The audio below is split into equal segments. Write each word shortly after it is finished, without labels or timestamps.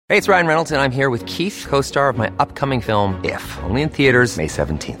Hey, it's Ryan Reynolds, and I'm here with Keith, co-star of my upcoming film, If, only in theaters May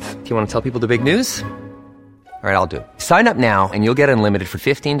 17th. Do you want to tell people the big news? All right, I'll do it. Sign up now and you'll get unlimited for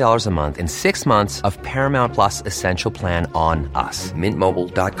 $15 a month and 6 months of Paramount Plus Essential Plan on us.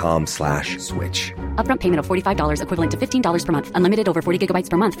 MintMobile.com/switch. Upfront payment of $45 equivalent to $15 per month. Unlimited over 40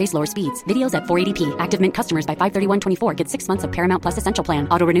 gigabytes per month. Face lower speeds. Videos at 480p. Active Mint customers by 531.24 get 6 months of Paramount Plus Essential Plan.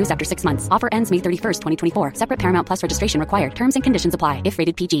 Auto renews after 6 months. Offer ends May 31st, 2024. Separate Paramount Plus registration required. Terms and conditions apply if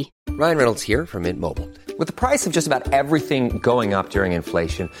rated PG. Ryan Reynolds here from Mint Mobile. With the price of just about everything going up during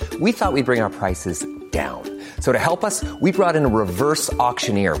inflation, we thought we'd bring our prices down. So to help us, we brought in a reverse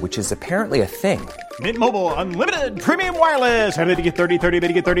auctioneer, which is apparently a thing. Mint Mobile Unlimited Premium Wireless. How to get 30, 30, bit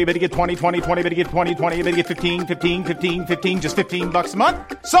to get 30, bit to get 20, 20, 20, bit to get 20, 20, bit to get 15, 15, 15, 15, just $15 a month?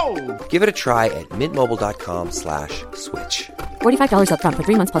 Sold! Give it a try at mintmobile.com/switch. $45 upfront for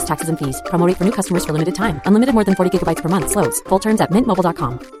 3 months plus taxes and fees. Promo rate for new customers for limited time. Unlimited more than 40 gigabytes per month. Slows full terms at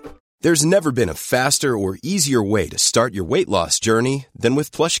mintmobile.com. There's never been a faster or easier way to start your weight loss journey than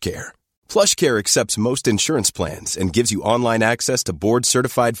with PlushCare. PlushCare accepts most insurance plans and gives you online access to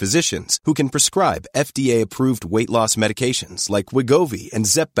board-certified physicians who can prescribe FDA-approved weight loss medications like Wegovy and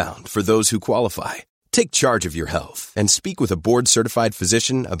Zepbound for those who qualify. Take charge of your health and speak with a board-certified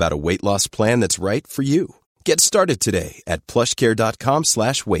physician about a weight loss plan that's right for you. Get started today at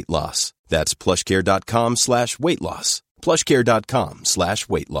plushcare.com/weight loss. That's plushcare.com/weight loss.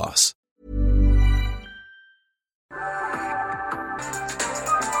 plushcare.com/weight loss.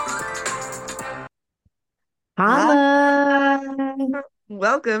 Holla!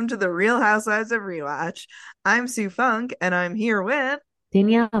 Welcome to the Real Housewives of Rewatch. I'm Sue Funk, and I'm here with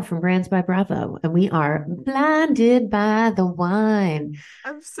Danielle from Brands by Bravo, and we are blinded by the wine.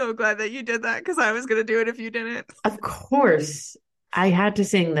 I'm so glad that you did that because I was going to do it if you didn't. Of course, I had to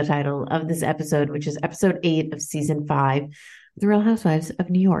sing the title of this episode, which is episode 8 of season 5, The Real Housewives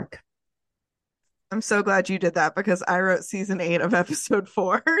of New York. I'm so glad you did that because I wrote season 8 of episode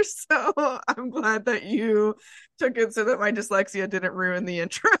 4. So I'm glad that you took it so that my dyslexia didn't ruin the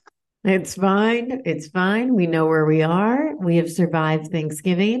intro. It's fine. It's fine. We know where we are. We have survived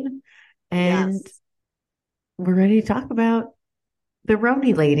Thanksgiving. And Yes. we're ready to talk about the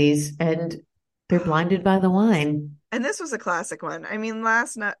RHONY ladies, and they're blinded by the wine. And this was a classic one. I mean,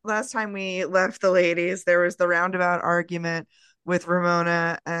 last time we left the ladies, there was the roundabout argument with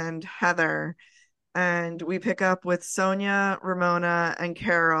Ramona and Heather. And we pick up with Sonia, Ramona, and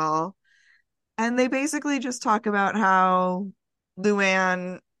Carol. And they basically just talk about how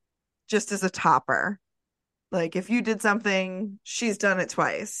Luann just is a topper. Like, if you did something, she's done it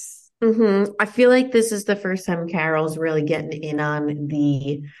twice. I feel like this is the first time Carol's really getting in on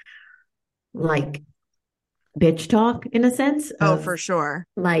the, like, bitch talk in a sense. Oh, for sure.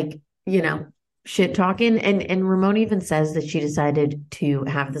 Like, shit talking. And Ramona even says that she decided to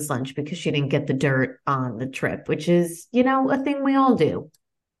have this lunch because she didn't get the dirt on the trip, which is, a thing we all do.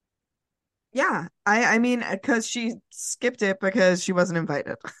 Yeah. I mean, because she skipped it because she wasn't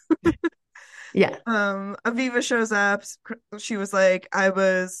invited. Yeah. Aviva shows up. She was like, I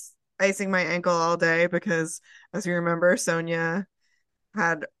was icing my ankle all day because, as you remember, Sonia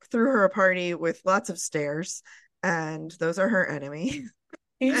threw her a party with lots of stairs, and those are her enemy.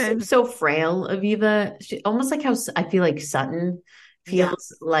 She just seems so frail, Aviva. She, almost like how I feel like Sutton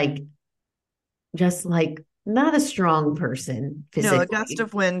feels like, just like not a strong person physically. No, a gust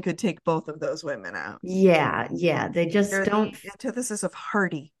of wind could take both of those women out. Yeah. They just They're don't. the antithesis of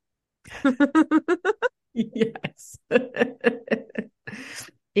hardy. Yes.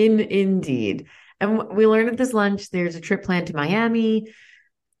 Indeed. And we learned at this lunch there's a trip planned to Miami.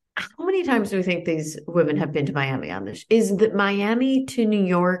 How many times do we think these women have been to Miami on this? Is that Miami to New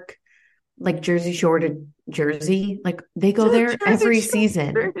York, like Jersey Shore to Jersey? Like they go there every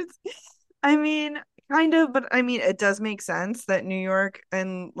season. I mean, kind of, but I mean, it does make sense that New York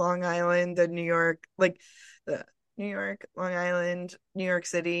and Long Island and New York, like New York, Long Island, New York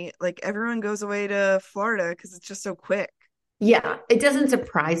City, like everyone goes away to Florida because it's just so quick. Yeah, it doesn't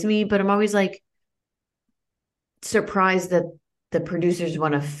surprise me, but I'm always like surprised that the producers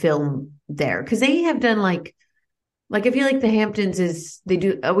want to film there because they have done like I feel like the Hamptons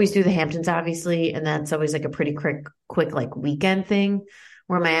always do the Hamptons obviously, and that's always like a pretty quick like weekend thing.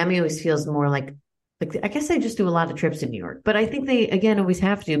 Where Miami always feels more like I guess they just do a lot of trips in New York, but I think they again always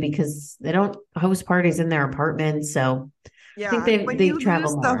have to because they don't host parties in their apartments, so Yeah, I think when they you travel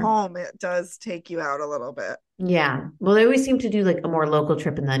lose more. the home, it does take you out a little bit. Yeah. Well, they always seem to do like a more local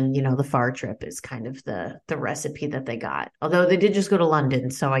trip, and then, the far trip is kind of the recipe that they got. Although they did just go to London,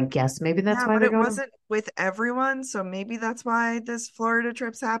 so I guess maybe that's why but they're it going. wasn't with everyone, so maybe that's why this Florida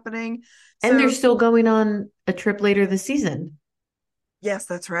trip's happening. And So they're still going on a trip later this season. Yes,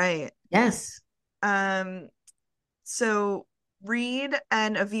 that's right. Yes. Um, so Reed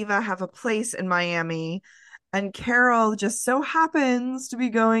and Aviva have a place in Miami, and Carol just so happens to be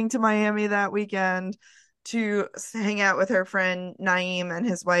going to Miami that weekend to hang out with her friend Naeem and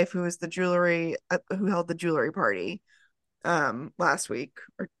his wife, who held the jewelry party last week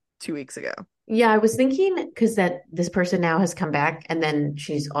or 2 weeks ago. Yeah, I was thinking because that this person now has come back and then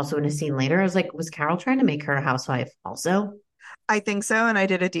she's also in a scene later. I was like, was Carol trying to make her a housewife also? I think so, and I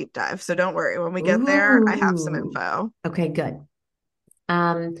did a deep dive, so don't worry. When we get there, I have some Ooh. info. Okay, good.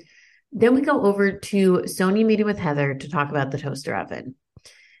 Um, then we go over to Sonia meeting with Heather to talk about the toaster oven.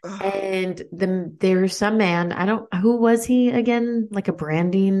 Ugh. And there's some man, who was he again? Like a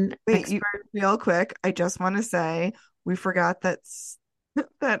branding Wait, expert? real quick, I just want to say we forgot that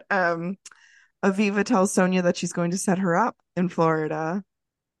Aviva tells Sonia that she's going to set her up in Florida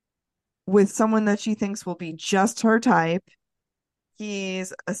with someone that she thinks will be just her type.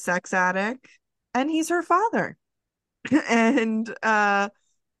 He's a sex addict and he's her father. And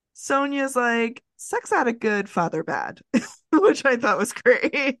Sonia's like, sex addict good, father bad, which I thought was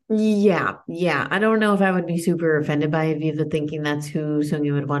great. Yeah, yeah. I don't know if I would be super offended by Aviva thinking that's who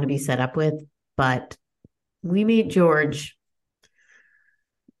Sonia would want to be set up with, but we meet George,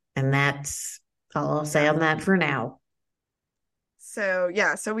 and that's all I'll say Yeah. on that for now. So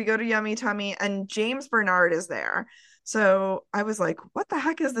yeah, so we go to Yummy Tummy and James Bernard is there. So I was like, what the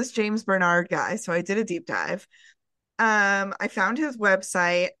heck is this James Bernard guy? So I did a deep dive. I found his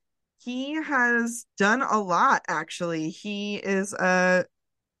website. He has done a lot actually. He is a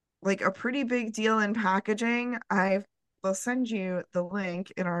pretty big deal in packaging. I will send you the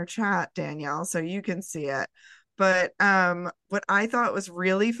link in our chat, Danielle, so you can see it. But what I thought was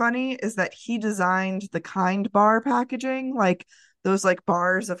really funny is that he designed the Kind bar packaging, like those like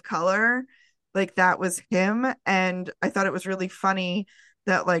bars of color, like that was him. And I thought it was really funny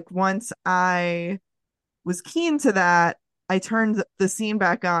that like once I was keen to that, I turned the scene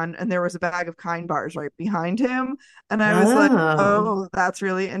back on and there was a bag of Kind bars right behind him. And I was like, Oh, oh, that's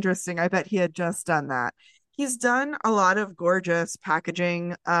really interesting. I bet he had just done that. He's done a lot of gorgeous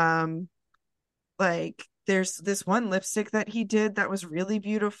packaging. Like there's this one lipstick that he did that was really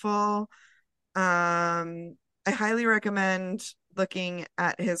beautiful. I highly recommend looking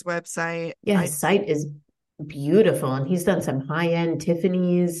at his website. yeah, his site is beautiful, and he's done some high-end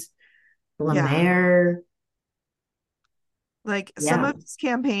Tiffany's, La Yeah, Mer. like some Yeah. of his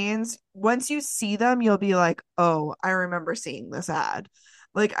campaigns, once you see them, you'll be like, oh, I remember seeing this ad.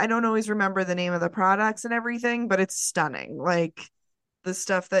 Like, I don't always remember the name of the products and everything, but it's stunning. Like,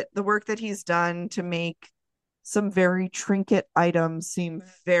 the work that he's done to make some very trinket items seem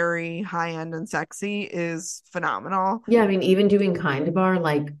very high end and sexy is phenomenal. Yeah, I mean, even doing Kind Bar,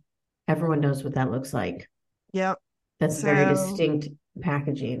 like everyone knows what that looks like. Yep. That's very So, distinct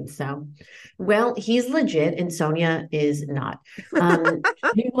packaging. So, well, he's legit and Sonia is not.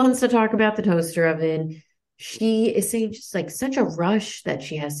 She wants to talk about the toaster oven. She is saying just like such a rush that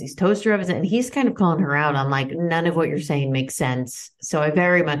she has these toaster ovens, and he's kind of calling her out on like none of what you're saying makes sense. So I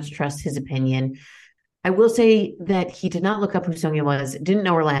very much trust his opinion. I will say that he did not look up who Sonia was, didn't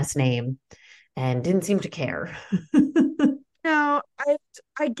know her last name, and didn't seem to care. no,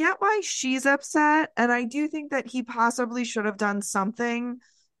 I get why she's upset, and I do think that he possibly should have done something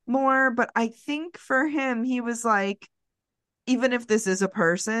more, but I think for him, he was like, even if this is a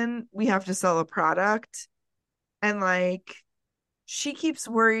person, we have to sell a product. And like she keeps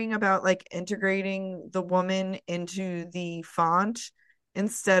worrying about like integrating the woman into the font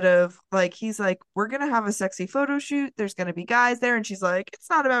instead of like he's like, we're gonna have a sexy photo shoot, there's gonna be guys there, and she's like, it's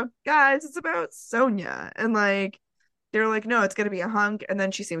not about guys, it's about Sonia. And like they're like, no, it's gonna be a hunk, and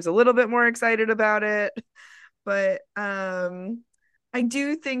then she seems a little bit more excited about it. But I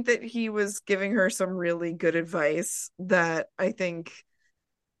do think that he was giving her some really good advice that I think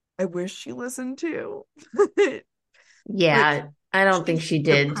I wish she listened to. Like Yeah, I don't think she's she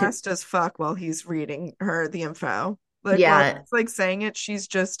did. depressed as fuck while he's reading her the info. Like while Yeah. he's like saying it, she's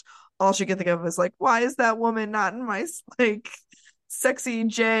just all she can think of is like, why is that woman not in my like sexy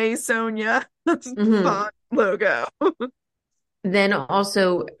J Sonia Mhm. font logo? Then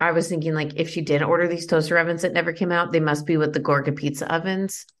also, I was thinking like if she did order these toaster ovens that never came out, they must be with the Gorga pizza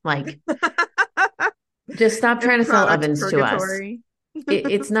ovens. Like, just stop In trying to sell product ovens to us. purgatory.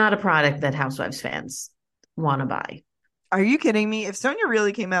 It's not a product that Housewives fans want to buy. Are you kidding me? If Sonia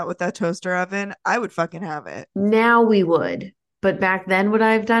really came out with that toaster oven, I would fucking have it. Now we would, but back then, would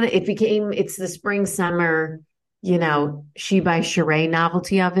I have done it? It's the spring, summer, She by Sheree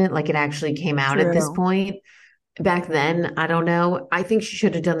novelty of it. Like it actually came out at this True. point. Back then, I don't know. I think she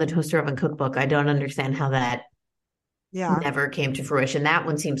should have done the toaster oven cookbook. I don't understand how that Yeah. never came to fruition. That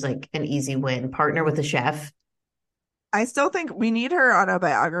one seems like an easy win. Partner with a chef. I still think we need her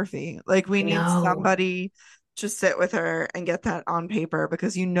autobiography. Like we I need know. somebody to sit with her and get that on paper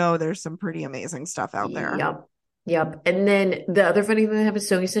because there's some pretty amazing stuff out there. Yep. Yep. And then the other funny thing that happened,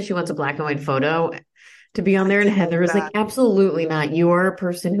 Sonia says she wants a black and white photo to be on there. And I love Heather is like, that. absolutely not. You're a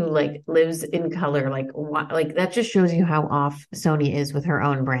person who like lives in color. Like, like that just shows you how off Sonia is with her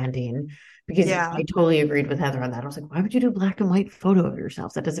own branding. Because Yeah. I totally agreed with Heather on that. I was like, why would you do a black and white photo of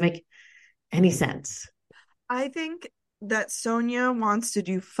yourself? That doesn't make any sense. I think that Sonia wants to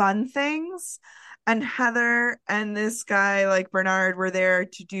do fun things, and Heather and this guy, like Bernard, were there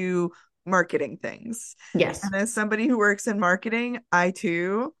to do marketing things. Yes. And as somebody who works in marketing, I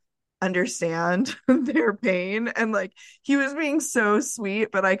too understand their pain. And like he was being so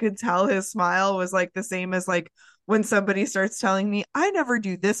sweet, but I could tell his smile was like the same as like when somebody starts telling me, I never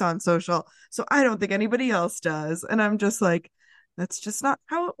do this on social, so I don't think anybody else does. And I'm just like, that's just not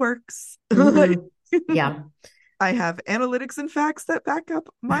how it works. Like, Mhm. Yeah. I have analytics and facts that back up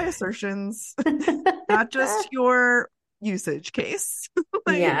my assertions, not just your usage case.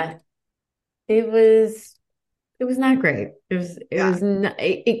 Like, Yeah. It was not great. It yeah, was not,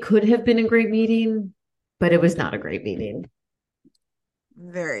 it could have been a great meeting, but it was not a great meeting.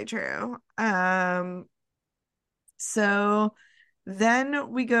 very true. So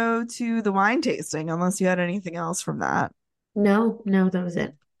then we go to the wine tasting, unless you had anything else from that. No, no, that was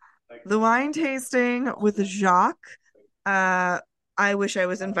it. The wine tasting with Jacques. Uh, I wish I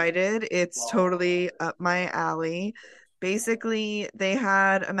was invited. It's totally up my alley. Basically, they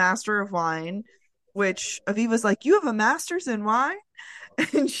had a master of wine, which Aviva's like, "You have a master's in wine?"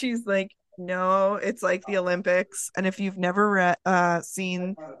 And she's like, "No, it's like the Olympics." And if you've never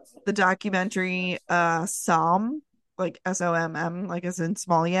seen the documentary Somm, like SOMM, like as in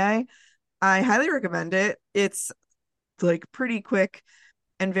sommelier, I highly recommend it. It's like pretty quick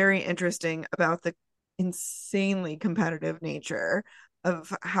and very interesting about the insanely competitive nature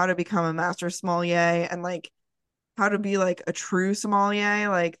of how to become a master sommelier and like how to be like a true sommelier.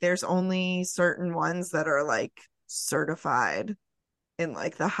 Like there's only certain ones that are like certified in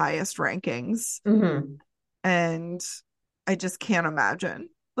like the highest rankings. Hmm. And I just can't imagine.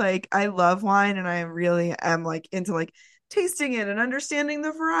 Like I love wine and I really am like into like tasting it and understanding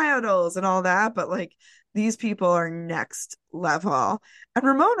the varietals and all that, but like these people are next level. And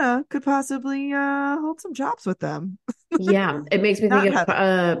Ramona could possibly hold some jobs with them. Yeah, it makes me Not think of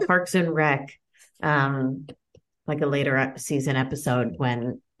Heather. Parks and Rec, um, like a later season episode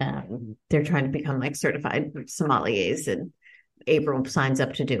when they're trying to become like certified sommeliers, and April signs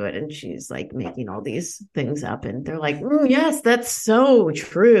up to do it, and she's like making all these things up, and they're like, "Yes, that's so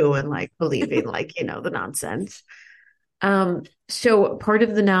true," and like believing like the nonsense. So part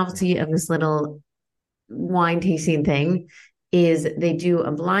of the novelty of this little wine tasting thing is they do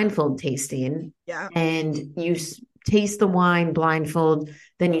a blindfold tasting, Yeah. and you taste the wine blindfold,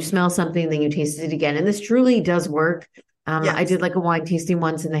 then you smell something, then you taste it again. And this truly does work. I Yes. did like a wine tasting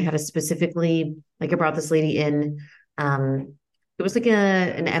once, and they had a specifically, like I brought this lady in. It was like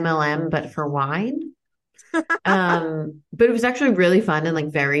an MLM, but for wine. But it was actually really fun and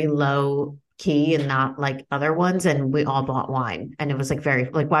like very low key and not like other ones. And we all bought wine, and it was like very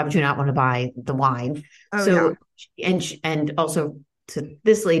like, why would you not want to buy the wine? Oh yeah. So, and also to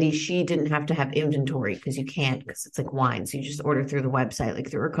this lady, she didn't have to have inventory because you can't, because it's like wine. So you just order through the website, like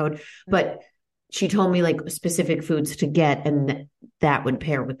through her code. But she told me like specific foods to get, and that would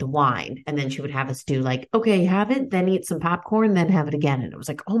pair with the wine. And then she would have us do like, okay, have it, then eat some popcorn, then have it again. And it was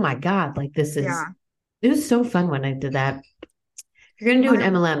like, oh my God, like Yeah. it was so fun when I did that. If you're going to do an I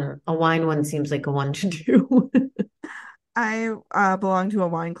MLM, a wine one seems like a one to do. I belong to a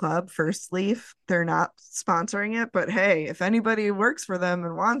wine club, First Leaf. They're not sponsoring it, but hey, if anybody works for them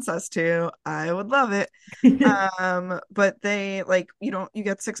and wants us to, I would love it. But they like you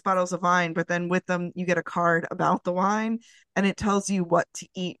get 6 bottles of wine, but then with them you get a card about the wine and it tells you what to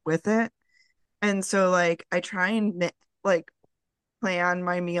eat with it. And so like I try and like plan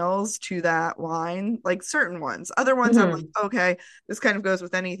my meals to that wine, like certain ones. Other ones I'm like, Mhm. okay, this kind of goes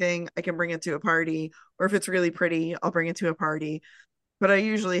with anything. I can bring it to a party, or if it's really pretty, I'll bring it to a party. But I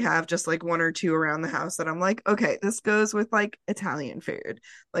usually have just like one or two around the house that I'm like, okay, this goes with like Italian food,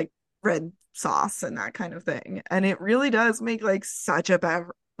 like red sauce and that kind of thing. And it really does make like such a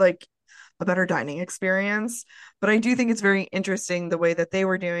like a better dining experience. But I do think it's very interesting the way that they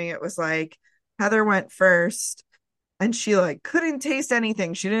were doing it was like Heather went first and she like couldn't taste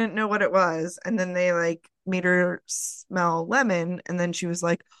anything. She didn't know what it was. And then they like made her smell lemon. And then she was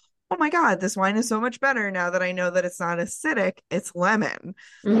like, oh my God, this wine is so much better now that I know that it's not acidic, it's lemon.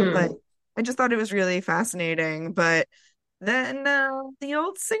 Like Mhm. I just thought it was really fascinating. But then the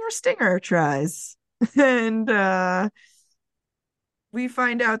old singer stinger tries, and we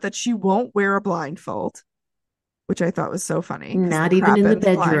find out that she won't wear a blindfold, which I thought was so funny because the Not even in the happens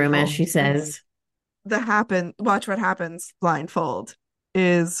bedroom, as blindfold. she says. Watch what happens blindfold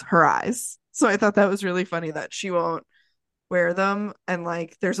is her eyes. So I thought that was really funny that she won't wear them, and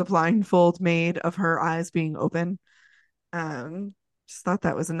like there's a blindfold made of her eyes being open. Um, just thought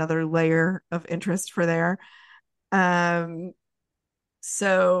that was another layer of interest for there. Um,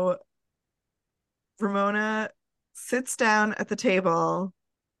 so Ramona sits down at the table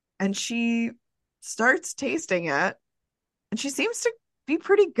and she starts tasting it, and she seems to be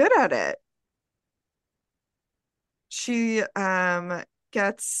pretty good at it. She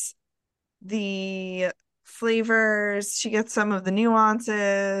gets the flavors, she gets some of the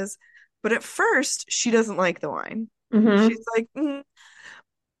nuances, but at first she doesn't like the wine. She's Mm-hmm. like, "Mm."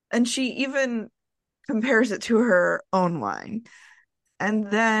 And she even compares it to her own wine. And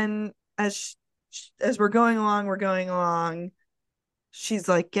then as we're going along, she's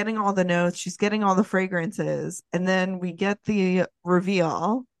like getting all the notes, she's getting all the fragrances, and then we get the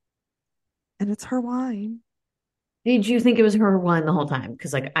reveal, and it's her wine. Did you think it was her wine the whole time?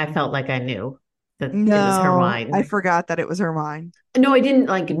 Because like I felt like I knew that it was her No, I wine. forgot that it was her wine. No, I didn't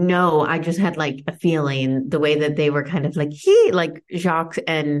like know. I just had like a feeling the way that they were kind of like like Jacques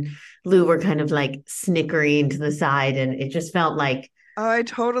and Lou were kind of like snickering to the side, and it just felt like Oh, I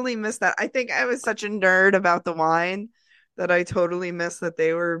totally missed that. I think I was such a nerd about the wine that I totally missed that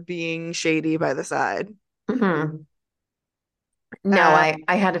they were being shady by the side. mhm. No, Uh,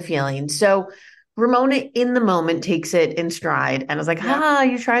 I had a feeling. So Ramona in the moment takes it in stride and was like, yep. "Ha,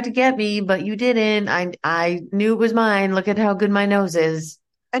 you tried to get me, but you didn't. I knew it was mine. Look at how good my nose is."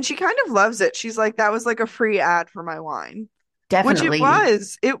 And she kind of loves it. She's like, that was like a free ad for my wine, which it Definitely.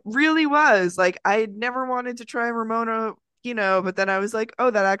 was. It really was. Like, I had never wanted to try Ramona, but then I was like, oh,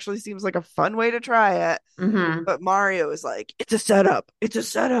 that actually seems like a fun way to try it. Hmm. But Mario is like, it's a setup. It's a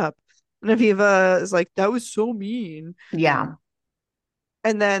setup. And Aviva is like, that was so mean. Yeah.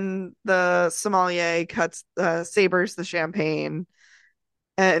 And then the sommelier sabers the champagne.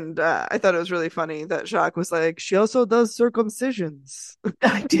 And I thought it was really funny that Jacques was like, she also does circumcisions.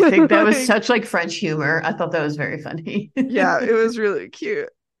 I do think that was Like, such like French humor. I thought that was very funny. yeah, it was really cute.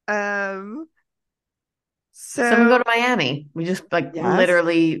 Um, So we go so to Miami. We just like yes,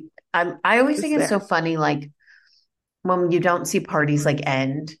 literally I always just think it's so there. funny like when you don't see parties like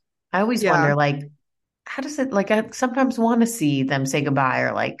end. I always Yeah, wonder like how does it like I sometimes want to see them say goodbye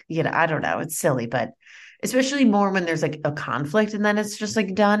or like, I don't know, it's silly, but especially more when there's like a conflict and then it's just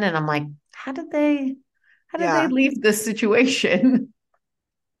like done and I'm like, how did they yeah, leave this situation?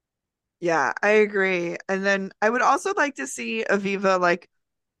 yeah, I agree. And then I would also like to see Aviva like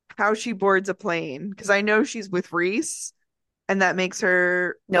how she boards a plane because I know she's with Reese and that makes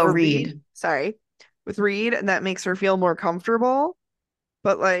her No, or Reed, Reed. sorry, with Reed and that makes her feel more comfortable.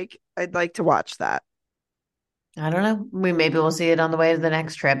 But like, I'd like to watch that. I don't know. Maybe we'll see it on the way to the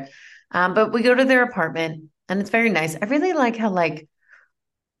next trip. But we go to their apartment and it's very nice. I really like how like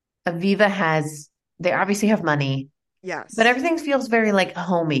Aviva they obviously have money, but Yes. everything feels very like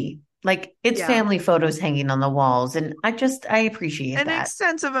homey. Like it's Yeah. family photos hanging on the walls. And I appreciate An that.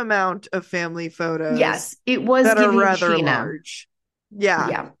 extensive amount of family photos Yes, it was that are giving rather Sheena. large. Yeah.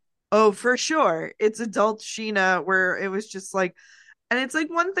 Yeah. Oh, for sure. It's adult Sheena where it was just like, and it's like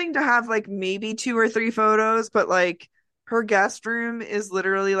one thing to have like maybe two or three photos, but like her guest room is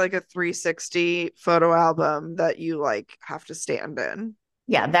literally like a 360 photo album that you like have to stand in.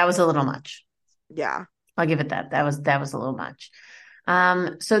 Yeah, that was a little much. Yeah. I'll give it that. That was a little much.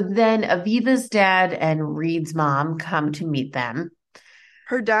 So then Aviva's dad and Reed's mom come to meet them.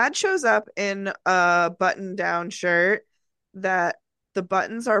 Her dad shows up in a button down shirt that the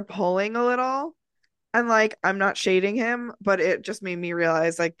buttons are pulling a little. And like, I'm not shading him, but it just made me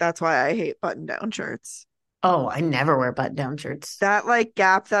realize like that's why I hate button down shirts. Oh, I never wear button-down shirts. That like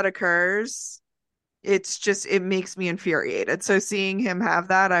gap that occurs, it makes me infuriated. So seeing him have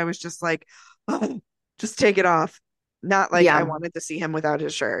that, I was just like, oh, just take it off. Not like I Yeah. wanted to see him without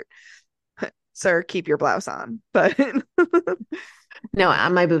his shirt. Sir, keep your blouse on. But No,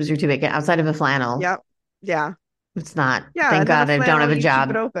 my boobs are too big. Outside of a flannel, yep. Yeah. it's not. Yeah. Thank And then a God I don't flannel, have a you keep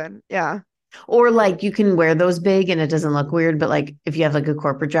it job. open. Yeah. Or like you can wear those big and it doesn't look weird, but like if you have like a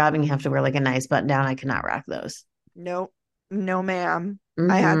corporate job and you have to wear like a nice button down, I cannot rock those. Nope. No, ma'am.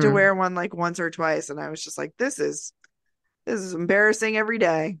 I had to Hmm. wear one like once or twice, and I was just like, this is embarrassing every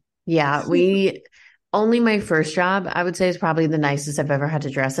day. Yeah, we only my first job, I would say, is probably the nicest I've ever had to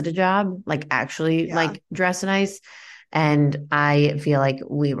dress at a job, like actually Yeah. like dress nice. And I feel like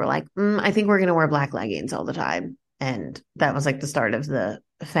we were like, I think we're going to wear black leggings all the time. And that was like the start of the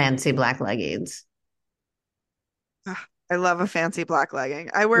fancy black leggings. Ugh, I love a fancy black legging.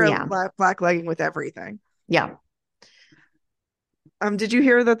 I wear a Yeah. black legging with everything. Yeah. Did you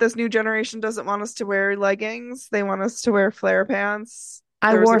hear that this new generation doesn't want us to wear leggings? They want us to wear flare pants.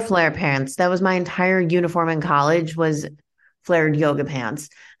 I There was wore a flare pants. That was my entire uniform in college was flared yoga pants.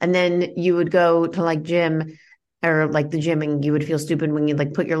 And then you would go to like gym or like the gym and you would feel stupid when you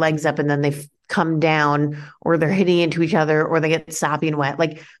like put your legs up and then they come down or they're hitting into each other or they get soppy and wet.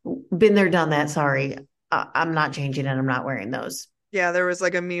 Like been there, done that. Sorry. I'm not changing it. I'm not wearing those. Yeah, there was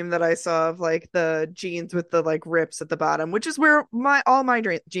like a meme that I saw of like the jeans with the like rips at the bottom, which is where all my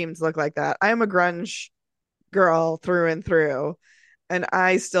jeans look like that. I am a grunge girl through and through, and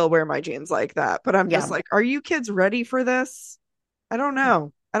I still wear my jeans like that. But I'm just Yeah. like, are you kids ready for this? I don't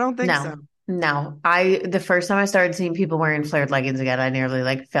know. I don't think No, so. no. The first time I started seeing people wearing flared leggings again, I nearly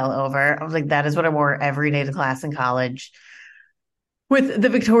like fell over. I was like, that is what I wore every day to class in college. With the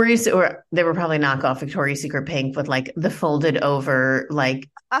Victoria's, or they were probably knockoff Victoria's Secret pink with like the folded over like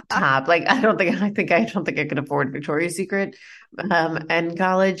top. Like I don't think I could afford Victoria's Secret in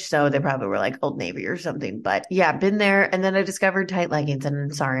college. So they probably were like Old Navy or something. But yeah, been there. And then I discovered tight leggings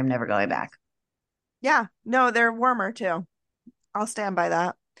and sorry, I'm never going back. Yeah, no, they're warmer too. I'll stand by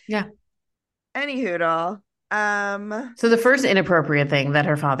that. Yeah. Anywho, doll. So the first inappropriate thing that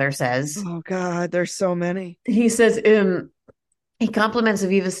her father says, Oh God, there's so many. he says, he compliments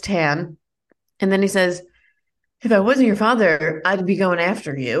Aviva's tan, and then he says, if I wasn't your father, I'd be going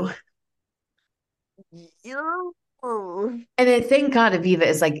after you. Ew. And I thank God Aviva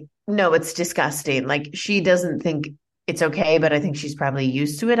is like, no, it's disgusting. Like she doesn't think it's okay, but I think she's probably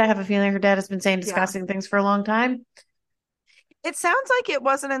used to it. I have a feeling her dad has been saying Yeah. disgusting things for a long time. It sounds like it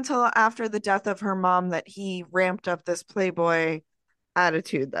wasn't until after the death of her mom that he ramped up this Playboy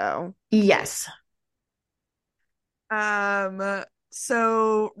attitude, though. Yes.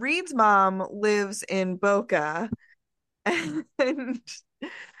 So Reed's mom lives in Boca, and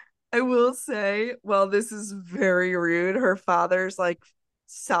I will say, well, this is very rude. Her father's like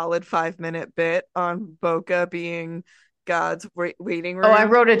solid 5 minute bit on Boca being God's waiting Oh, I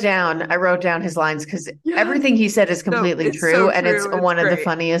room. wrote it down. I wrote down his lines because Yeah, everything he said is no, completely it's true. so And it's true. It's one of the great.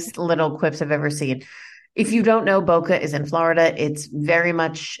 funniest little quips I've ever seen. If you don't know, Boca is in Florida. It's very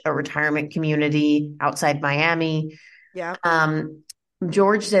much a retirement community outside Miami. Yeah.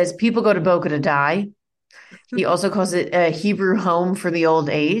 George says people go to Boca to die. He also calls it a Hebrew home for the old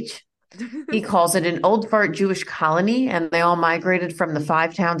age. He calls it an old fart Jewish colony, and they all migrated from the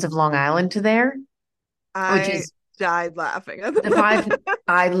five towns of Long Island to there, which I is died laughing at the five. that.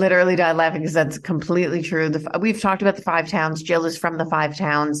 I literally died laughing because that's completely true. We've talked about the five towns. Jill is from the five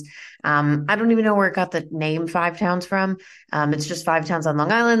towns. I don't even know where it got the name Five Towns from. It's just five towns on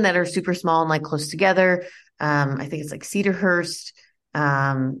Long Island that are super small and like close together. I think it's like Cedarhurst.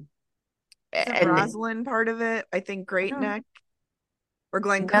 Isn't And Roslyn part of it? I think Great Neck or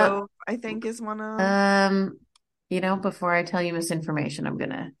Glen no, Cove, I think is one of. before I tell you misinformation, I'm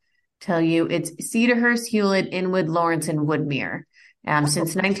gonna tell you it's Cedarhurst, Hewlett, Inwood, Lawrence, and Woodmere.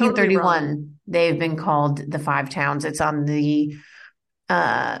 Since Totally wrong. 1931, they've been called the Five Towns. It's on the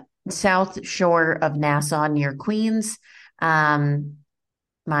south shore of Nassau near Queens.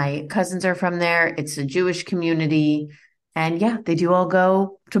 My cousins are from there. It's a Jewish community. And yeah, they do all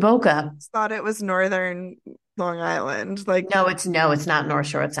go to Boca. Thought it was Northern Long Island. Like, No, it's not North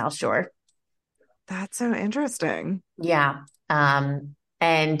Shore, it's South Shore. that's so interesting. Yeah. And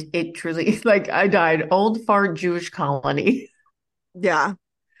it truly like I died. Old fart Jewish colony. Yeah.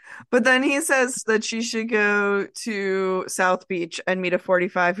 But then he says that she should go to South Beach and meet a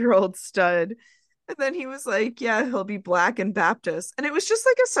 45-year-old stud. And then he was like, yeah, he'll be black and Baptist. And it was just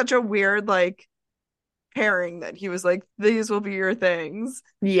like such a weird, like, pairing that he was like, these will be your things.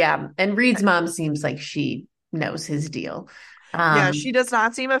 Yeah. And Reed's mom seems like she knows his deal. Yeah, she does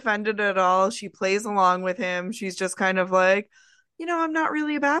not seem offended at all. She plays along with him. She's just kind of like, I'm not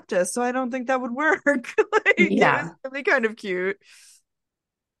really a Baptist, so I don't think that would work. Like, it Yeah. was really kind of cute.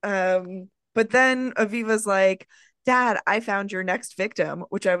 But then Aviva's like, Dad, I found your next victim,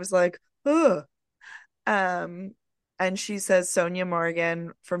 which I was like, ugh. And she says Sonia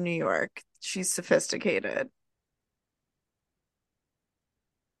Morgan from New York. She's sophisticated.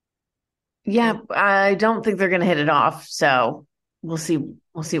 Yeah, I don't think they're gonna hit it off. So we'll see.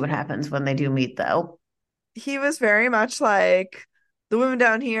 We'll see what happens when they do meet though. He was very much like, the women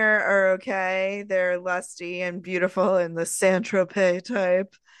down here are okay. They're lusty and beautiful in the Saint-Tropez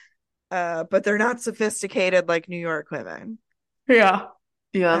type. But they're not sophisticated like New York women. Yeah.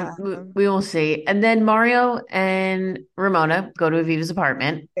 Yeah, we will see. And then Mario and Ramona go to Aviva's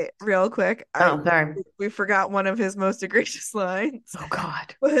apartment. Real quick. Sorry. We forgot one of his most egregious lines. Oh,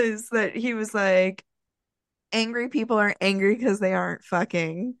 God. Was that he was like, angry people are angry because they aren't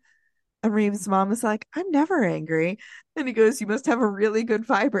fucking. And Reeves' mom is like, I'm never angry. And he goes, you must have a really good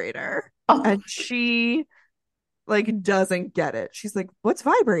vibrator. Oh. And she like doesn't get it. She's like, what's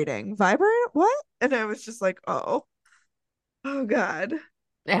vibrating? Vibrate? What? And I was just like, oh God.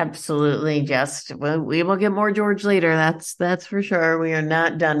 Absolutely. We will get more George later. That's for sure. We are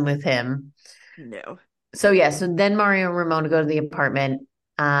not done with him. No. So then Mario and Ramona go to the apartment.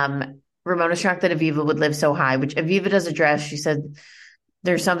 Ramona's shocked that Aviva would live so high, which Aviva does address. She said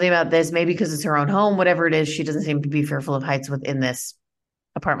there's something about this, maybe because it's her own home, whatever it is, she doesn't seem to be fearful of heights within this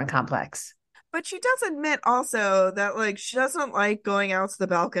apartment complex. But she does admit also that like she doesn't like going out to the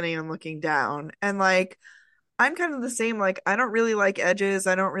balcony and looking down. And like I'm kind of the same. Like I don't really like edges.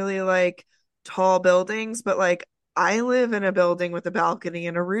 I don't really like tall buildings, but like I live in a building with a balcony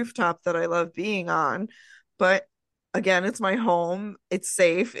and a rooftop that I love being on. But again, it's my home. It's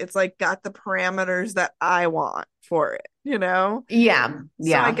safe. It's like got the parameters that I want for it, you know? Yeah.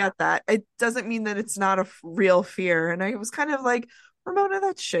 So I get that. It doesn't mean that it's not a real fear. And I was kind of like, Ramona,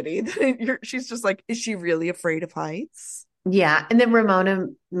 that's shitty. She's just like, is she really afraid of heights? Yeah. And then Ramona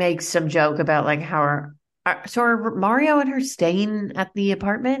makes some joke about like how are Mario and her staying at the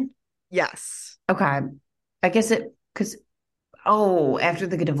apartment? Yes. Okay. I guess because after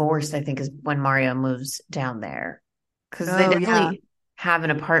they get divorced, I think is when Mario moves down there. Because they definitely have an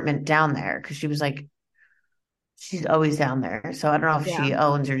apartment down there. Because she was like, she's always down there. So I don't know if she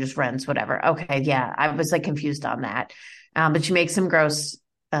owns or just rents, whatever. Okay, yeah. I was like confused on that. But she makes some gross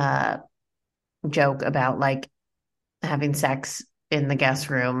joke about like having sex in the guest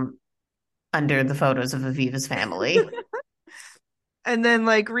room under the photos of Aviva's family. And then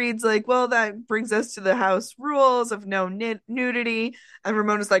like Reed's like, well, that brings us to the house rules of no nudity. And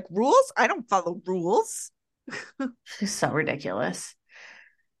Ramona's like, rules? I don't follow rules. She's so ridiculous.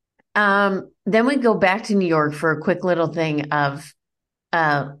 Then we go back to New York for a quick little thing of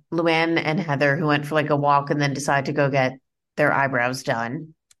Luann and Heather, who went for like a walk and then decide to go get their eyebrows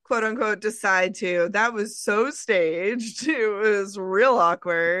done. Quote unquote decide to. That was so staged. It was real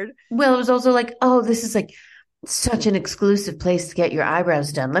awkward. Well, it was also like, oh, this is like such an exclusive place to get your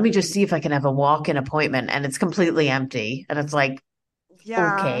eyebrows done. Let me just see if I can have a walk-in appointment. And it's completely empty. And it's like,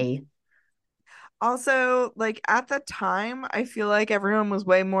 okay. Also, like at the time, I feel like everyone was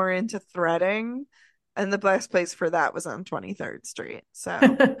way more into threading, and the best place for that was on 23rd Street. So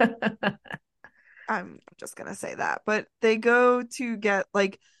I'm just gonna say that. But they go to get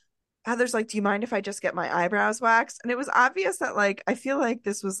like Heather's like, do you mind if I just get my eyebrows waxed? And it was obvious that like I feel like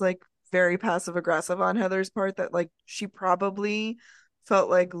this was like very passive aggressive on Heather's part, that like she probably felt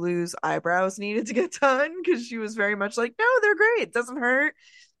like Lou's eyebrows needed to get done because she was very much like, no, they're great. It doesn't hurt.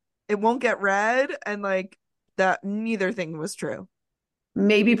 It won't get red. And like that, neither thing was true.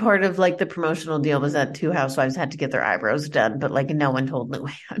 Maybe part of like the promotional deal was that two housewives had to get their eyebrows done, but like no one told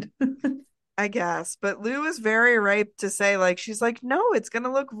Luann. I guess. But Lou was very ripe to say, like, she's like, no, it's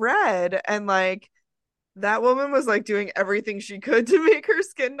gonna look red. And like that woman was like doing everything she could to make her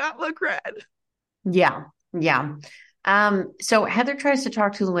skin not look red. Yeah. So Heather tries to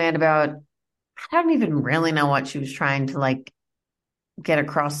talk to Luann about, I don't even really know what she was trying to like get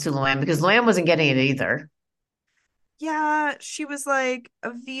across to Luann, because Luann wasn't getting it either. Yeah, she was like,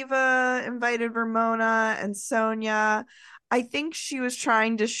 Aviva invited Ramona and Sonia. I think she was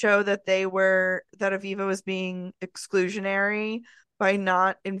trying to show that that Aviva was being exclusionary by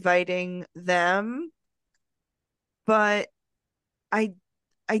not inviting them. But I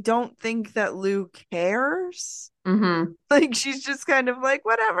don't think that Lou cares. Mm-hmm. Like she's just kind of like,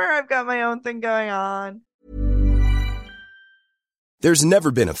 whatever, I've got my own thing going on. There's never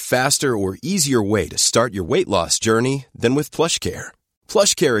been a faster or easier way to start your weight loss journey than with PlushCare.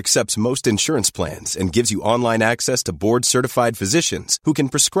 PlushCare accepts most insurance plans and gives you online access to board-certified physicians who can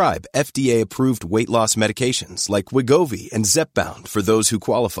prescribe FDA-approved weight loss medications like Wegovy and Zepbound for those who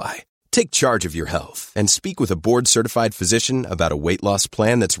qualify. Take charge of your health and speak with a board-certified physician about a weight loss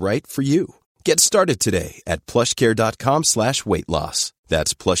plan that's right for you. Get started today at plushcare.com/weight-loss.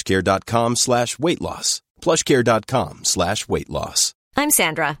 That's plushcare.com/weight-loss. plushcare.com/weight-loss. I'm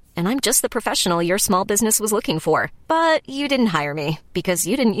Sandra, and I'm just the professional your small business was looking for. But you didn't hire me because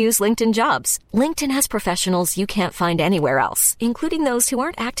you didn't use LinkedIn Jobs. LinkedIn has professionals you can't find anywhere else, including those who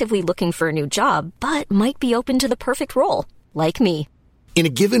aren't actively looking for a new job, but might be open to the perfect role, like me. In a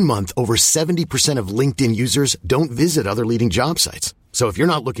given month, over 70% of LinkedIn users don't visit other leading job sites. So if you're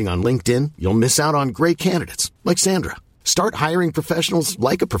not looking on LinkedIn, you'll miss out on great candidates like Sandra. Start hiring professionals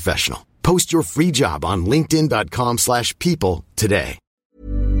like a professional. Post your free job on linkedin.com/people today.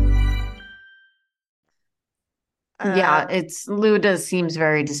 Yeah, Lou does seems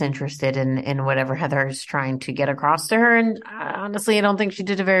very disinterested in whatever Heather's trying to get across to her, and honestly, I don't think she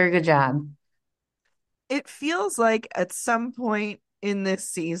did a very good job. It feels like at some point in this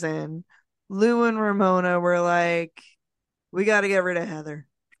season, Lou and Ramona were like, we got to get rid of Heather.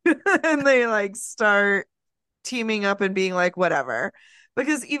 And they like start teaming up and being like, whatever.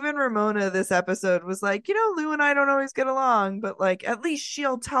 Because even Ramona this episode was like, Lou and I don't always get along, but like at least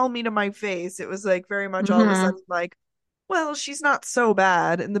she'll tell me to my face. It was like very much all of a Mhm. sudden like, well, she's not so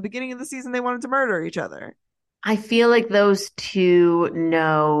bad. In the beginning of the season, they wanted to murder each other. I feel like those two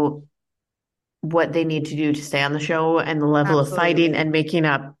know what they need to do to stay on the show and the level of fighting Absolutely. and making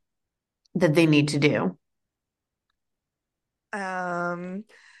up that they need to do. Um,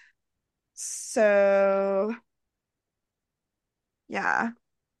 so yeah.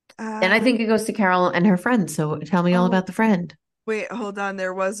 And I Uh, think it goes to Carol and her friend. So tell me all oh, about the friend. wait, hold on.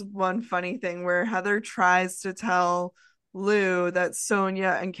 There was one funny thing where Heather tries to tell Lou that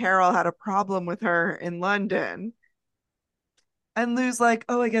Sonia and Carol had a problem with her in London. And Lou's like,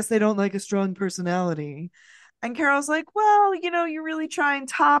 oh, I guess they don't like a strong personality. And Carol's like, well, you really try and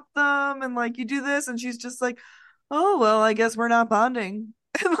top them and like you do this. And she's just like, oh, well, I guess we're not bonding.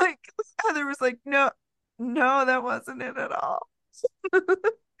 And like Heather was like, no, no, that wasn't it at all.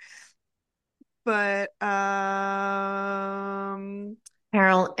 But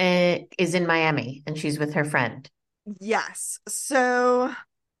Carol is in Miami and she's with her friend. yes. So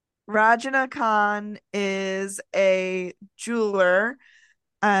Rajana Khan is a jeweler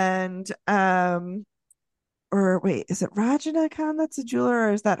and or wait, is it Rajana Khan that's a jeweler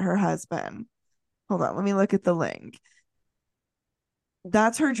or is that her husband? Hold on, let me look at the link.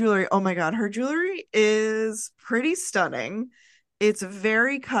 That's her jewelry. Oh my God, her jewelry is pretty stunning. It's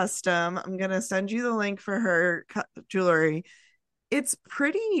very custom. I'm gonna send you the link for her jewelry. It's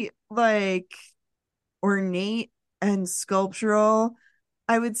pretty like ornate and sculptural.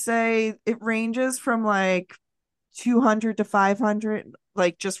 I would say it ranges from like 200 to 500,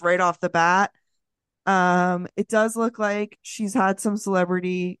 like just right off the bat. It does look like she's had some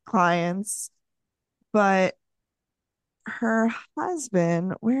celebrity clients, but her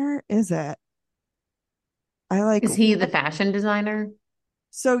husband, where is it? I like Is he the fashion designer?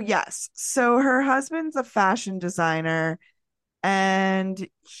 so yes. So her husband's a fashion designer and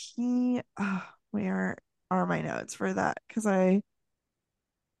where are my notes for that? Because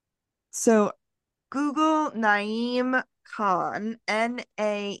so Google Naeem Khan, Naeem,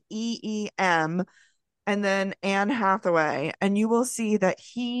 and then Anne Hathaway, and you will see that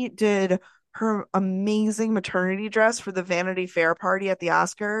he did her amazing maternity dress for the Vanity Fair party at the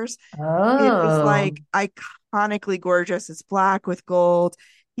Oscars. It is Oh. like iconically gorgeous. It's black with gold.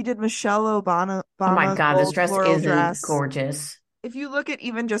 He did Michelle Oh my Obama's God, this gold dress floral is dress. gorgeous. If you look at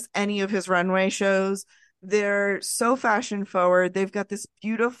even just any of his runway shows, they're so fashion forward. They've got this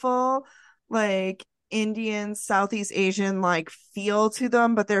beautiful, like Indian, Southeast Asian like feel to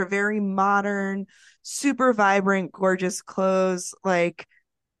them, but they're very modern, super vibrant, gorgeous clothes. Like,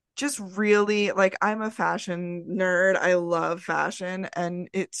 just really like I'm a fashion nerd. I love fashion, and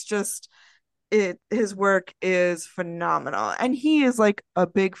it's just his work is phenomenal. And he is like a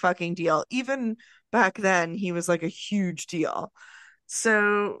big fucking deal. Even back then, he was like a huge deal.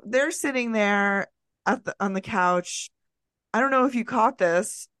 So they're sitting there on the couch. I don't know if you caught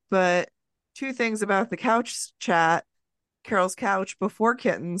this, but two things about the couch chat. Carol's couch before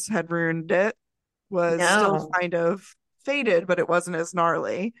Kittens had ruined it was still No. kind of faded, but it wasn't as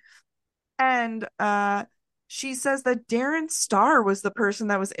gnarly. And she says that Darren Star was the person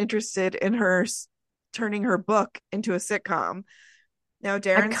that was interested in her turning her book into a sitcom. Now,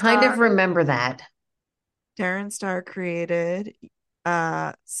 I kind of remember that. Darren Star created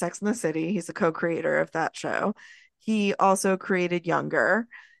Sex and the City. He's a co-creator of that show. He also created Younger.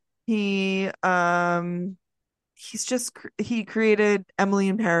 He created Emily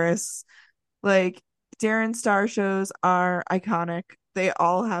in Paris. Like Darren Star shows are iconic. They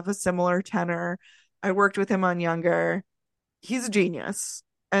all have a similar tenor. I worked with him on Younger. He's a genius.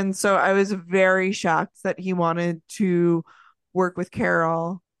 And so I was very shocked that he wanted to work with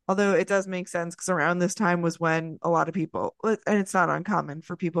Carol. Although it does make sense because around this time was when a lot of people, and it's not uncommon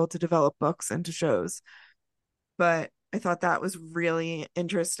for people to develop books into shows. But I thought that was really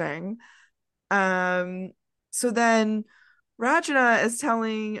interesting. Um, so then Rajana is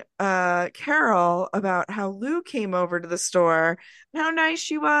telling Carol about how Lou came over to the store and how nice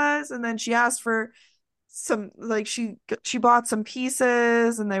she was. And then she asked for some like she bought some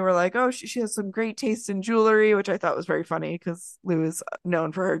pieces and they were like, oh, she has some great taste in jewelry, which I thought was very funny because Lou is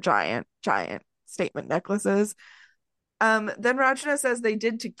known for her giant statement necklaces. Then Rajna says they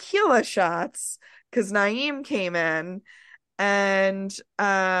did tequila shots because Naeem came in and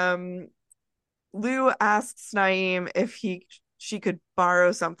Lou asks Naeem if she could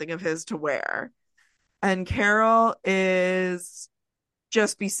borrow something of his to wear. And Carol is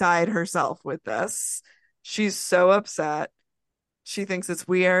just beside herself with this. She's so upset. She thinks it's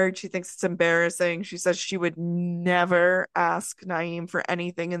weird. She thinks it's embarrassing. She says she would never ask Naeem for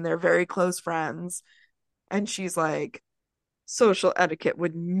anything, and they're very close friends. And she's like, social etiquette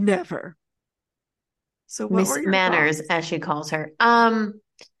would never. So what Miss were your Manners, thoughts? as she calls her.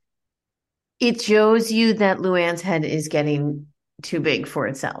 It shows you that Luann's head is getting too big for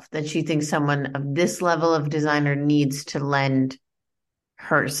itself, that she thinks someone of this level of designer needs to lend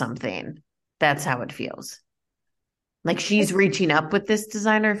her something. That's how it feels. Like she's reaching up with this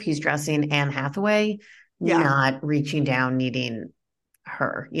designer if he's dressing Anne Hathaway, Yeah. not reaching down needing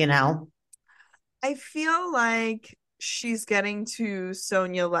her, you know? I feel like she's getting to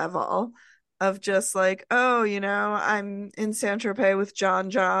Sonia level of just like, oh, I'm in Saint Tropez with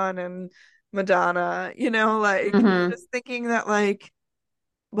John and Madonna, like Mm-hmm. just thinking that like,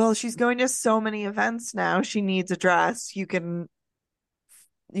 well, she's going to so many events now. She needs a dress. You can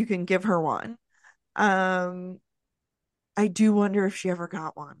give her one. Um, I do wonder if she ever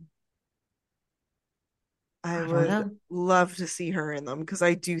got one. I I don't would know. love to see her in them because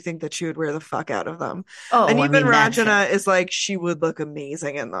I do think that she would wear the fuck out of them. And Oh, I even mean, that too. Rajana is like, she would look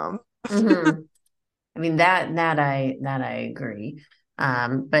amazing in them. Mm-hmm. I mean, that I agree.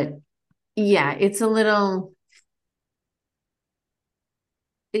 But yeah, it's a little,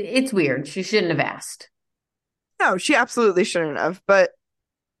 it's weird. She shouldn't have asked. No, she absolutely shouldn't have. But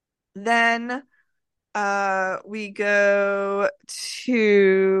then we go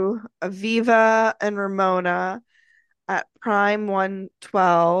to Aviva and Ramona at Prime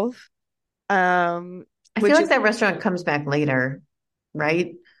 112. I feel Which like is that restaurant comes back later,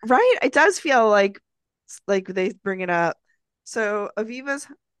 right? right. It does feel like they bring it up. So Aviva's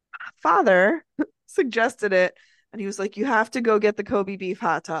father suggested it, and he was like, "You have to go get the Kobe beef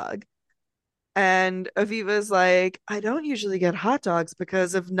hot dog." And Aviva's like, "I don't usually get hot dogs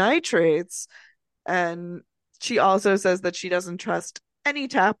because of nitrates." And she also says that she doesn't trust any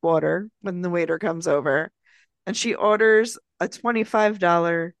tap water when the waiter comes over. And she orders a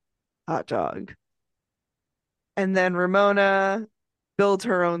 $25 hot dog. And then Ramona builds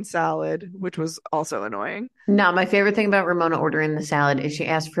her own salad, which was also annoying. No, my favorite thing about Ramona ordering the salad is she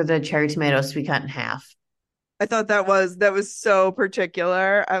asked for the cherry tomatoes to be cut in half. I thought that was so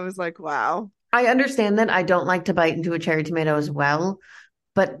particular. I was like, wow. I understand that I don't like to bite into a cherry tomato as well,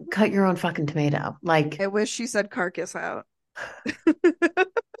 but cut your own fucking tomato. Like I wish she said carcass out.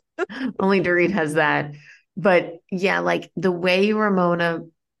 only Dorit has that. But yeah, like the way Ramona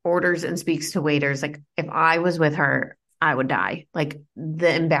orders and speaks to waiters, like if I was with her, I would die. Like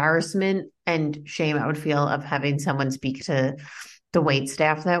the embarrassment and shame I would feel of having someone speak to the wait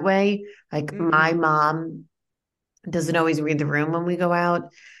staff that way. Like my Mm. mom doesn't always read the room when we go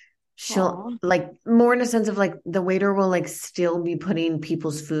out. She'll Aw. like more in a sense of like the waiter will like still be putting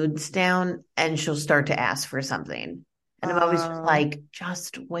people's foods down and she'll start to ask for something. And I'm always just Uh, like,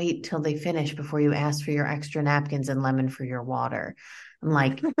 just wait till they finish before you ask for your extra napkins and lemon for your water. I'm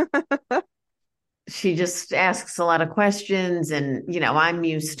like, she just asks a lot of questions and I'm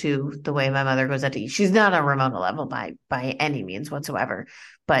used to the way my mother goes out to eat. She's not on Ramona level by any means whatsoever.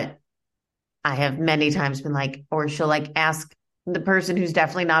 But I have many times been like, or she'll like ask the person who's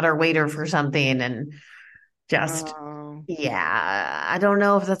definitely not our waiter for something and just oh. yeah, I don't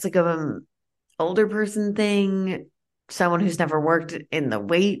know if that's like a older person thing, someone who's never worked in the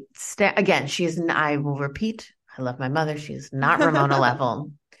wait staff. Again, I will repeat, I love my mother. She's not Ramona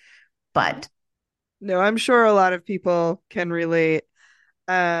level, but No, I'm sure a lot of people can relate.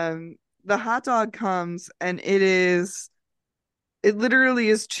 The hot dog comes and it literally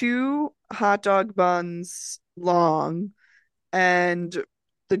is two hot dog buns long, and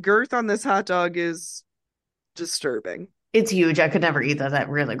the girth on this hot dog is disturbing. it's huge. I could never eat that. That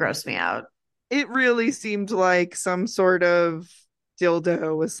really grossed me out. It really seemed like some sort of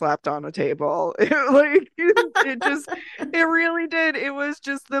dildo was slapped on a table. It really did. It was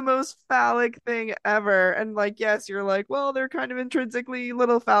just the most phallic thing ever. And like, yes, you're like, well, they're kind of intrinsically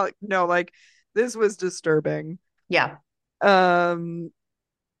little phallic. No, like this was disturbing. Yeah. Um,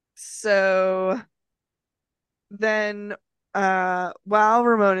 so then while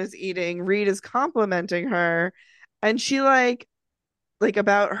Ramona's eating, Reed is complimenting her, and she like like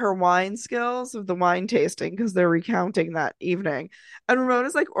about her wine skills of the wine tasting because they're recounting that evening. And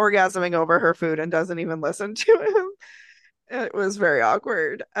Ramona's like orgasming over her food and doesn't even listen to him. It was very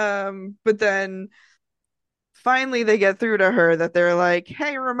awkward. But then finally they get through to her that they're like,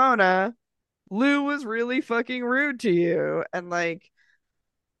 "Hey, Ramona, Lou was really fucking rude to you." And like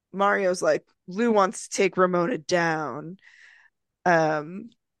Mario's like, "Lou wants to take Ramona down." Um,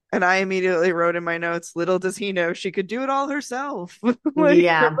 and I immediately wrote in my notes, little does he know she could do it all herself. Like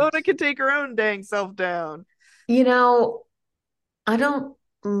Yeah. Ramona could take her own dang self down. You know, I don't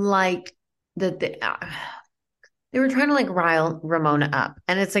like that they were trying to like rile Ramona up.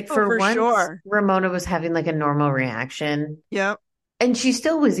 And it's like Oh, for for once, sure. Ramona was having like a normal reaction. Yep. And she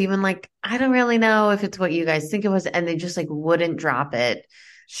still was even like, I don't really know if it's what you guys think it was. And they just like wouldn't drop it.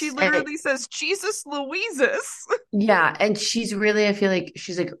 She And literally says, Jesus Louises. yeah. And she's really, I feel like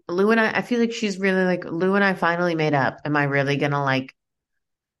she's like, Lou and I feel like she's really like, Lou and I finally made up. Am I really gonna like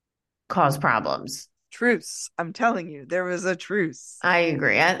cause problems? Truce. I'm telling you, there was a truce. I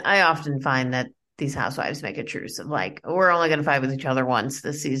agree. I often find that these housewives make a truce of like, we're only gonna fight with each other once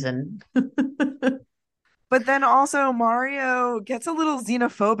this season. But then also Mario gets a little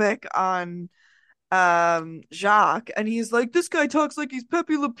xenophobic on Jacques, and he's like, this guy talks like he's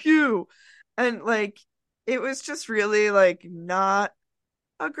Pepe Le Pew. And like it was just really like not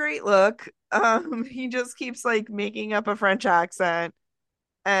a great look. He just keeps like making up a French accent,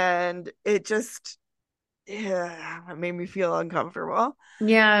 and it just, yeah, it made me feel uncomfortable.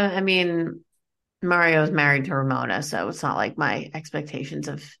 Yeah, I mean, Mario's married to Ramona, so it's not like my expectations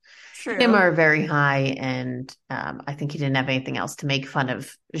of him True. are very high. And I think he didn't have anything else to make fun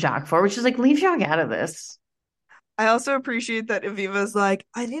of Jacques for, which is like, leave Jacques out of this. I also appreciate that Aviva's like,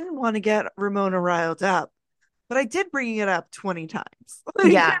 I didn't want to get Ramona riled up, but I did bring it up 20 times.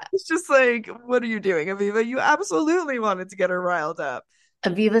 Like, Yeah, it's just like, what are you doing, Aviva? You absolutely wanted to get her riled up.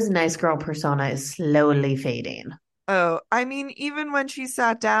 Aviva's nice girl persona is slowly fading. Oh, I mean, even when she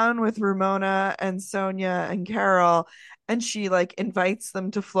sat down with Ramona and Sonia and Carol, and she like invites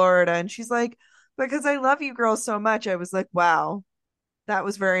them to Florida, and she's like, because I love you girls so much. I was like, wow, that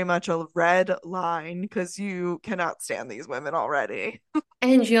was very much a red line because you cannot stand these women already.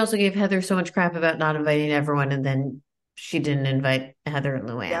 And she also gave Heather so much crap about not inviting everyone, and then she didn't invite Heather and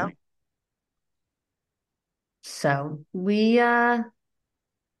Yeah. Luann. So we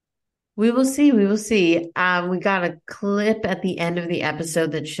will see. We will see. We got a clip at the end of the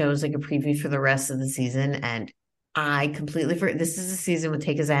episode that shows like a preview for the rest of the season, and I completely forgot. This is a season with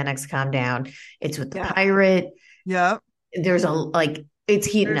Take a Xanax, Calm Down. It's with the Yeah. pirate. Yep. There's a like it's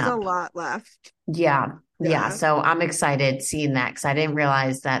heating There's up. a lot left. Yeah. Yeah. So I'm excited seeing that because I didn't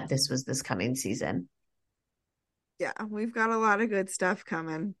realize that this was this coming season. Yeah, we've got a lot of good stuff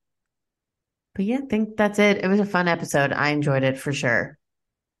coming. But yeah, I think that's it. It was a fun episode. I enjoyed it for sure.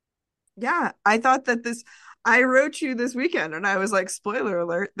 Yeah, I thought that I wrote you this weekend and I was like, spoiler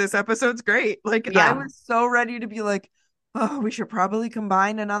alert, this episode's great. Like, I Yeah. was so ready to be like, oh, we should probably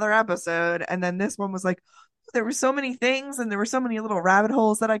combine another episode. And then this one was like, there were so many things and there were so many little rabbit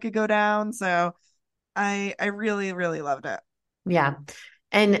holes that I could go down. So I really, really loved it. Yeah.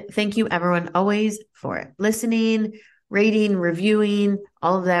 And thank you everyone always for listening, rating, reviewing,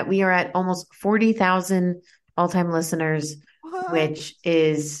 all of that. We are at almost 40,000 all-time listeners, What? which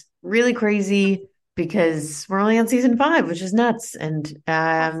is really crazy because we're only on season 5, which is nuts. And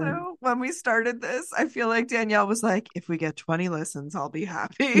Also, when we started this, I feel like Danielle was like, if we get 20 listens, I'll be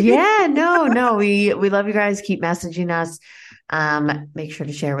happy. yeah, no, we love you guys. Keep messaging us. Make sure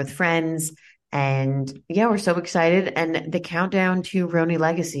to share with friends. And yeah, we're so excited. And the countdown to RHONY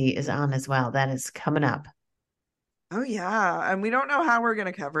Legacy is on as well. That is coming up. Oh yeah, and we don't know how we're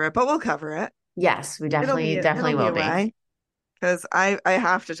gonna cover it, but we'll cover it. Yes, we definitely It'll will be. Because I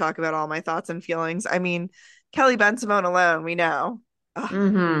have to talk about all my thoughts and feelings. I mean, Kelly Ben-Simone alone, we know.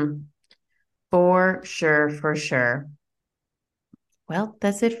 Mm-hmm. For sure. Well,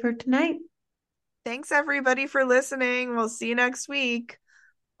 that's it for tonight. Thanks everybody for listening. We'll see you next week.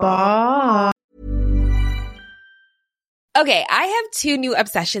 Bye. Okay, I have 2 new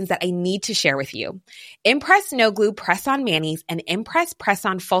obsessions that I need to share with you. Impress No Glue Press-On Manis and Impress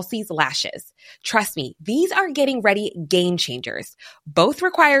Press-On Falsies Lashes. Trust me, these are getting ready game changers. Both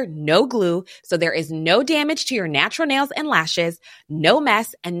require no glue, so there is no damage to your natural nails and lashes, no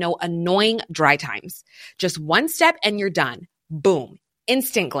mess, and no annoying dry times. Just one step and you're done. Boom.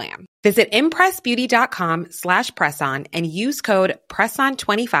 Instant glam. Visit impressbeauty.com/presson and use code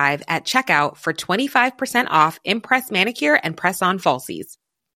PRESSON25 at checkout for 25% off Impress Manicure and Press-On Falsies.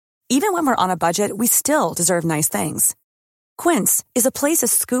 Even when we're on a budget, we still deserve nice things. Quince is a place to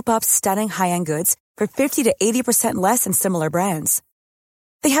scoop up stunning high-end goods for 50 to 80% less than similar brands.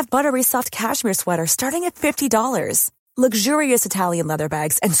 They have buttery soft cashmere sweaters starting at $50, luxurious Italian leather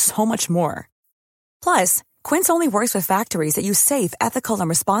bags, and so much more. Plus, Quince only works with factories that use safe, ethical, and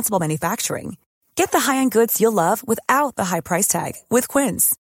responsible manufacturing. Get the high-end goods you'll love without the high price tag with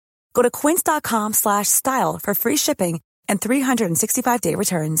Quince. Go to quince.com/style for free shipping and 365-day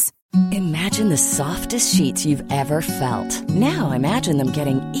returns. Imagine the softest sheets you've ever felt. Now imagine them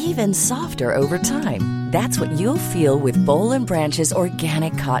getting even softer over time. That's what you'll feel with Boll & Branch's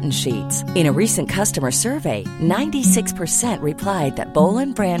organic cotton sheets. In a recent customer survey, 96% replied that Boll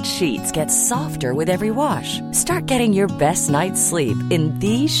 & Branch sheets get softer with every wash. Start getting your best night's sleep in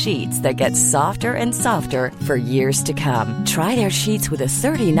these sheets that get softer and softer for years to come. Try their sheets with a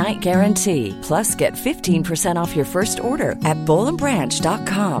 30-night guarantee. Plus, get 15% off your first order at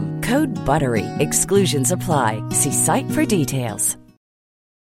bollandbranch.com. Code BUTTERY. Exclusions apply. See site for details.